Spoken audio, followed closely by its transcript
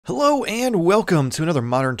Hello and welcome to another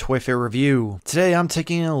Modern Toy Fair review. Today I'm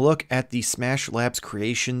taking a look at the Smash Labs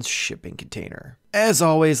Creations shipping container. As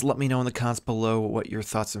always, let me know in the comments below what your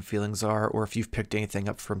thoughts and feelings are, or if you've picked anything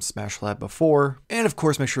up from Smash Lab before. And of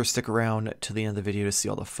course, make sure to stick around to the end of the video to see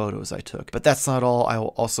all the photos I took. But that's not all, I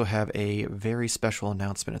will also have a very special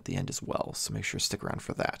announcement at the end as well, so make sure to stick around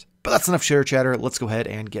for that. But that's enough chitter chatter, let's go ahead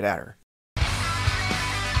and get at her.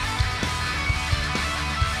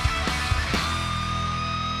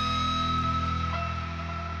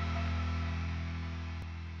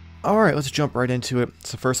 Alright, let's jump right into it.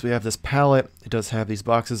 So first we have this palette. It does have these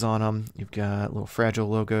boxes on them. You've got little fragile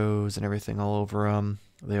logos and everything all over them.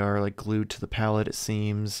 They are like glued to the palette, it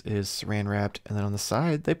seems. It is saran wrapped. And then on the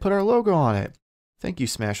side, they put our logo on it. Thank you,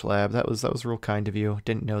 Smash Lab. That was real kind of you.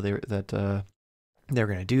 Didn't know they were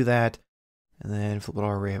going to do that. And then flip it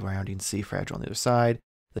all around, you can see fragile on the other side.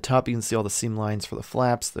 The top, you can see all the seam lines for the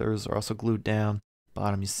flaps. Those are also glued down.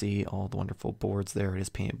 Bottom, you see all the wonderful boards there. It is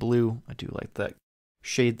painted blue. I do like that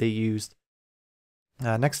shade they used.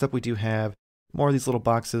 Next up we do have more of these little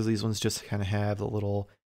boxes. These ones just kind of have the little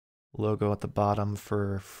logo at the bottom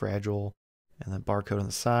for fragile and the barcode on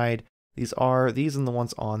the side. These and the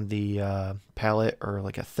ones on the palette are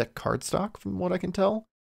like a thick cardstock from what I can tell.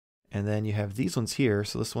 And then you have these ones here.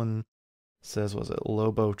 So this one says, was it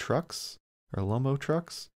Lobo Trucks or Lomo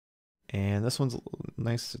Trucks? And this one's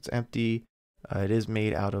nice, it's empty. It is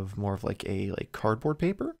made out of more of like a cardboard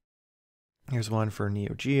paper. Here's one for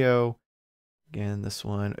Neo Geo. Again, this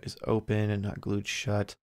one is open and not glued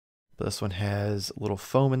shut. But this one has a little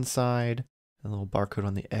foam inside and a little barcode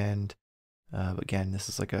on the end. But again, this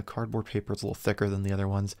is like a cardboard paper. It's a little thicker than the other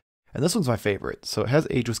ones. And this one's my favorite. So it has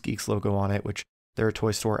Ageless Geeks logo on it, which they're a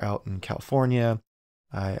toy store out in California.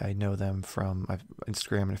 I know them from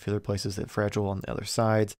Instagram and a few other places. They have Fragile on the other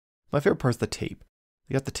sides. My favorite part is the tape.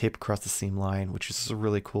 They got the tape across the seam line, which is just a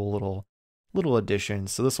really cool little addition.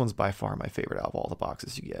 So this one's by far my favorite out of all the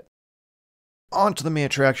boxes you get. On to the main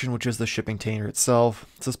attraction, which is the shipping container itself.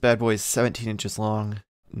 So this bad boy is 17 inches long.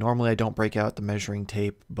 Normally I don't break out the measuring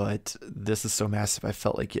tape, but this is so massive I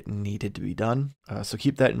felt like it needed to be done. So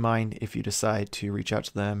keep that in mind if you decide to reach out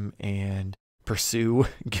to them and pursue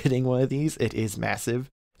getting one of these. It is massive,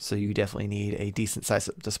 so you definitely need a decent size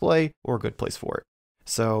display or a good place for it.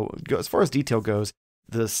 So as far as detail goes,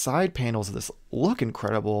 the side panels of this look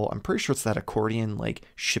incredible. I'm pretty sure it's that accordion like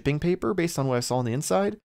shipping paper based on what I saw on the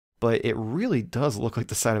inside, but it really does look like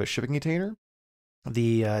the side of a shipping container.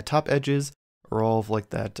 The top edges are all of like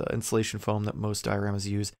that insulation foam that most dioramas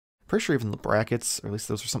use. Pretty sure even the brackets, or at least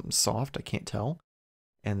those are something soft, I can't tell.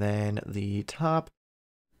 And then the top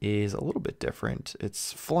is a little bit different.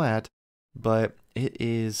 It's flat, but it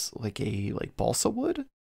is like a balsa wood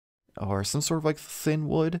or some sort of like thin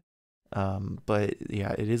wood. But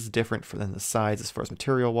yeah, it is different than the sides as far as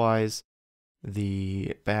material wise.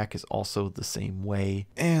 The back is also the same way.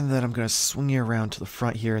 And then I'm going to swing you around to the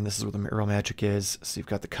front here, and this is where the real magic is. So you've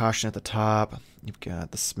got the caution at the top, you've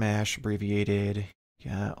got the Smash abbreviated,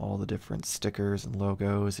 you got all the different stickers and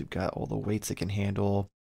logos, you've got all the weights it can handle,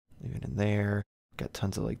 even in there. You've got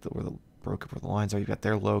tons of like where the broke up where the lines are, you've got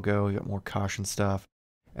their logo, you got more caution stuff.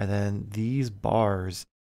 And then these bars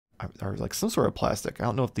are like some sort of plastic. I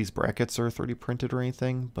don't know if these brackets are 3D printed or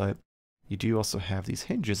anything, but you do also have these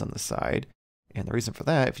hinges on the side. And the reason for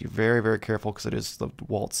that, if you're very, very careful, because it is the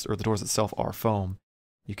walls or the doors itself are foam,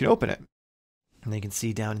 you can open it. And then you can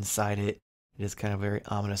see down inside it, it is kind of very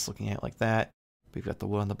ominous looking at it like that. We've got the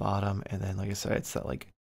wood on the bottom, and then like I said, it's that like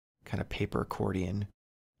kind of paper accordion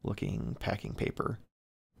looking packing paper.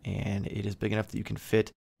 And it is big enough that you can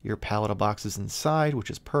fit your palette of boxes inside,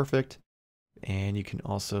 which is perfect. And you can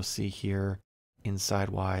also see here,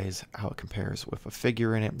 inside-wise, how it compares with a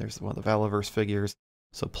figure in it. There's one of the Valaverse figures,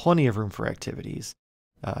 so plenty of room for activities.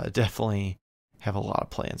 Definitely have a lot of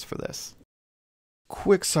plans for this.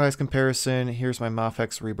 Quick size comparison. Here's my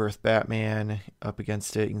Mafex Rebirth Batman up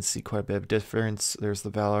against it. You can see quite a bit of difference. There's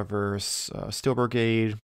the Valaverse Steel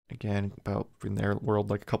Brigade, again, about in their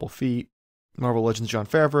world like a couple feet. Marvel Legends Jon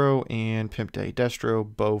Favreau and Pimp Daddy Destro,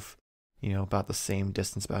 both about the same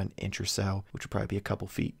distance, about an inch or so, which would probably be a couple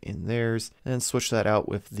feet in theirs. And then switch that out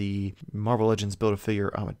with the Marvel Legends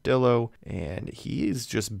Build-A-Figure Armadillo, and he is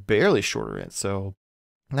just barely shorter in it, so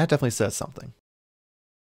that definitely says something.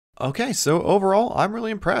 Okay, so overall, I'm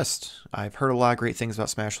really impressed. I've heard a lot of great things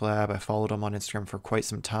about Smash Lab. I followed them on Instagram for quite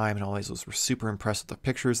some time and always was super impressed with the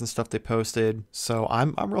pictures and stuff they posted. So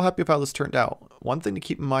I'm real happy with how this turned out. One thing to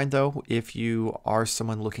keep in mind though, if you are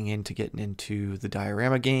someone looking into getting into the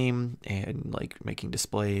diorama game and like making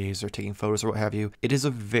displays or taking photos or what have you, it is a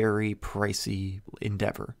very pricey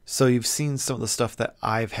endeavor. So you've seen some of the stuff that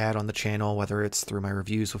I've had on the channel, whether it's through my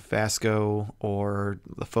reviews with Vasco or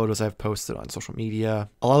the photos I've posted on social media.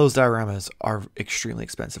 A lot of those dioramas are extremely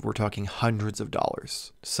expensive. We're talking hundreds of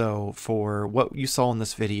dollars. So for what you saw in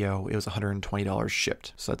this video, it was $120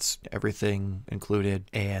 shipped. So that's everything included.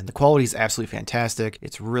 And the quality is absolutely fantastic.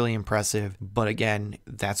 It's really impressive. But again,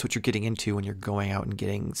 that's what you're getting into when you're going out and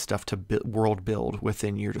getting stuff to world build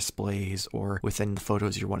within your displays or within the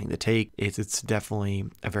photos you're wanting to take. It's definitely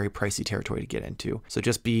a very pricey territory to get into. So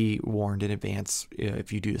just be warned in advance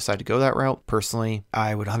if you do decide to go that route. Personally,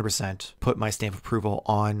 I would 100% put my stamp of approval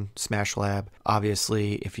on Smash Lab.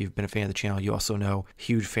 Obviously, if you've been a fan of the channel, you also know,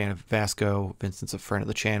 huge fan of Vasco. Vincent's a friend of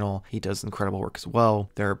the channel. He does incredible work as well.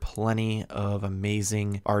 There are plenty of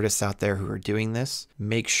amazing artists out there who are doing this.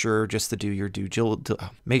 Make sure just to do your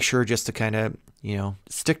make sure just to kind of, you know,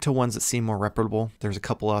 stick to ones that seem more reputable. There's a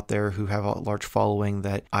couple out there who have a large following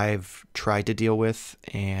that I've tried to deal with,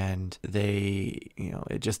 and they, you know,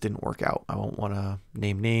 it just didn't work out. I won't want to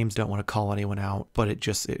name names, don't want to call anyone out, but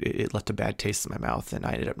it left a bad taste in my mouth, and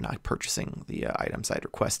I ended up not purchasing the items I'd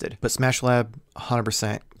requested. But Smash Lab,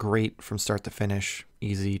 100% great from start to finish.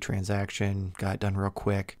 Easy transaction, got it done real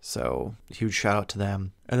quick. So huge shout out to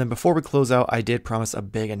them. And then before we close out, I did promise a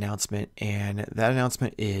big announcement, and that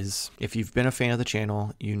announcement is, if you've been a fan of the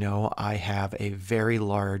channel, you know I have a very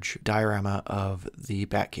large diorama of the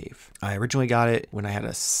Batcave. I originally got it when I had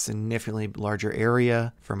a significantly larger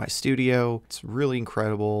area for my studio. It's really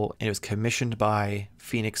incredible, and it was commissioned by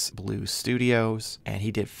Phoenix Blue Studios, and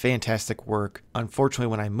he did fantastic work. Unfortunately,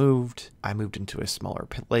 when I moved into a smaller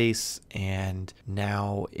place, and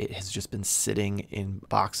now it has just been sitting in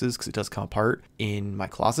boxes because it does come apart in my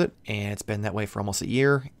closet, and it's been that way for almost a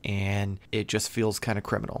year, and it just feels kind of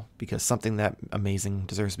criminal because something that amazing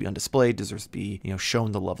deserves to be on display, deserves to be, you know,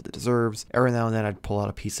 shown the love it deserves. Every now and then I'd pull out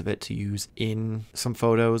a piece of it to use in some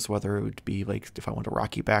photos, whether it would be like if I want a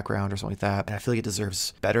rocky background or something like that, and I feel like it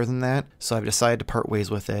deserves better than that. So I've decided to part ways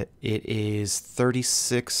with it. It is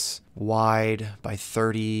 36 wide by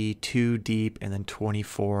 32 deep and then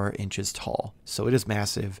 24 inches tall. So it is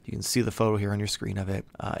massive. You can see the photo here on your screen of it.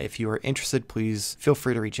 If you are interested, please feel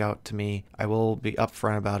free to reach out to me. I will be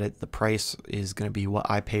upfront about it. The price is going to be what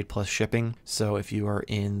I paid plus shipping. So if you are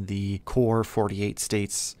in the core 48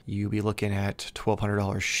 states, you'll be looking at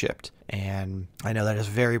 $1,200 shipped. And I know that is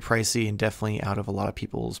very pricey and definitely out of a lot of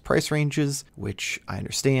people's price ranges, which I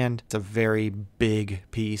understand. It's a very big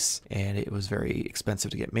piece and it was very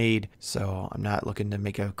expensive to get made. So I'm not looking to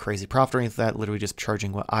make a crazy profit or anything like that, literally just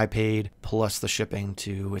charging what I paid plus the shipping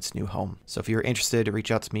to its new home. So if you're interested,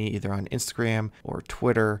 reach out to me either on Instagram or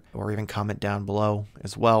Twitter, or even comment down below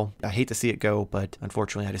as well. I hate to see it go, but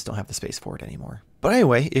unfortunately I just don't have the space for it anymore. But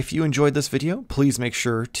anyway, if you enjoyed this video, please make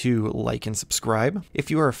sure to like and subscribe.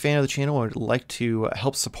 If you are a fan of the channel and would like to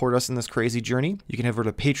help support us in this crazy journey, you can head over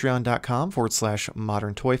to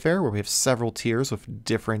patreon.com/Modern Toy Fair, where we have several tiers with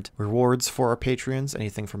different rewards for our patrons.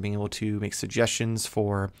 Anything from being able to make suggestions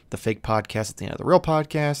for the fake podcast at the end of the real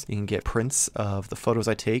podcast. You can get prints of the photos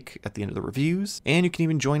I take at the end of the reviews, and you can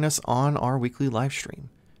even join us on our weekly live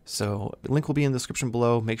stream. So the link will be in the description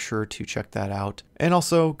below. Make sure to check that out. And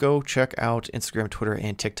also go check out Instagram, Twitter,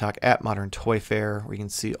 and TikTok at Modern Toy Fair, where you can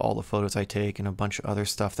see all the photos I take and a bunch of other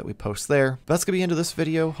stuff that we post there. But that's going to be the end of this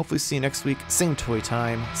video. Hopefully see you next week. Same toy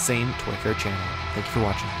time, same Toy Fair channel. Thank you for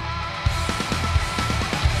watching.